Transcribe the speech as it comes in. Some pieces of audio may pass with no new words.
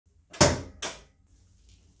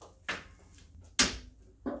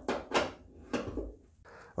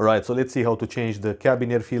Alright, so let's see how to change the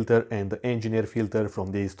cabin air filter and the engine air filter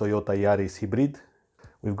from this Toyota Yaris Hybrid.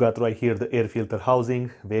 We've got right here the air filter housing,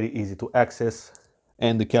 very easy to access.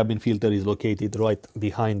 And the cabin filter is located right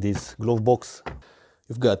behind this glove box.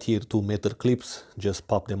 You've got here 2 metal clips, just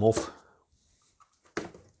pop them off.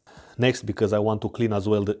 Next, because I want to clean as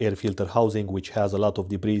well the air filter housing, which has a lot of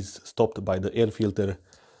debris stopped by the air filter,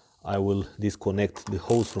 I will disconnect the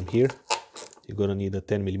hose from here. You're gonna need a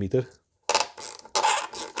 10mm.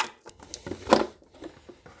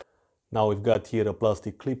 Now we've got here a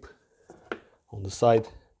plastic clip on the side.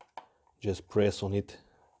 Just press on it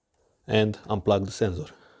and unplug the sensor.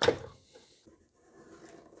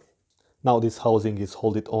 Now this housing is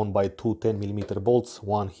held on by 2 10mm bolts,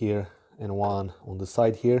 one here and one on the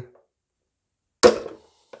side here.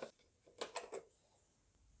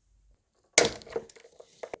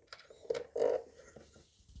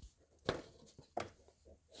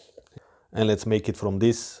 And let's make it from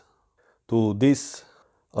this to this,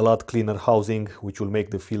 a lot cleaner housing, which will make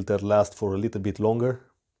the filter last for a little bit longer.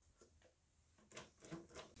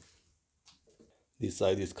 This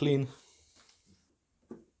side is clean.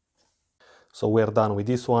 So we're done with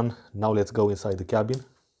this one. Now let's go inside the cabin.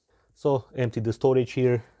 So empty the storage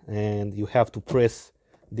here, and you have to press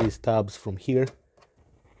these tabs from here.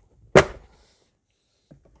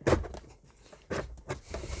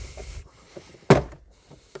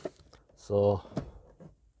 So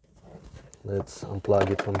let's unplug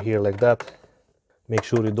it from here like that. Make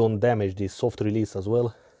sure you don't damage this soft release as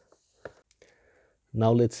well.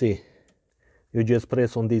 Now let's see. You just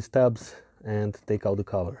press on these tabs and take out the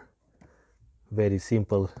cover. Very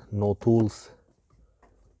simple, no tools.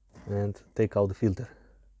 And take out the filter.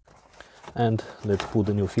 And let's put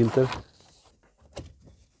the new filter.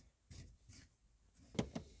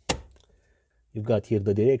 You've got here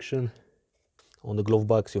the direction. On the glove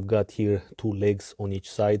box you've got here 2 legs on each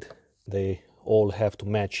side. They all have to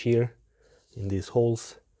match here in these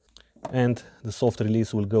holes. And the soft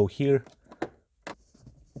release will go here.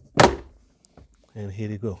 And here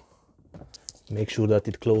you go. Make sure that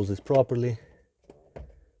it closes properly.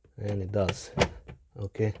 And it does.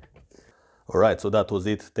 Okay. Alright, so that was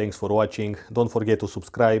it. Thanks for watching. Don't forget to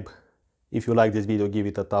subscribe. If you like this video, give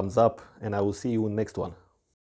it a thumbs up. And I will see you in the next one.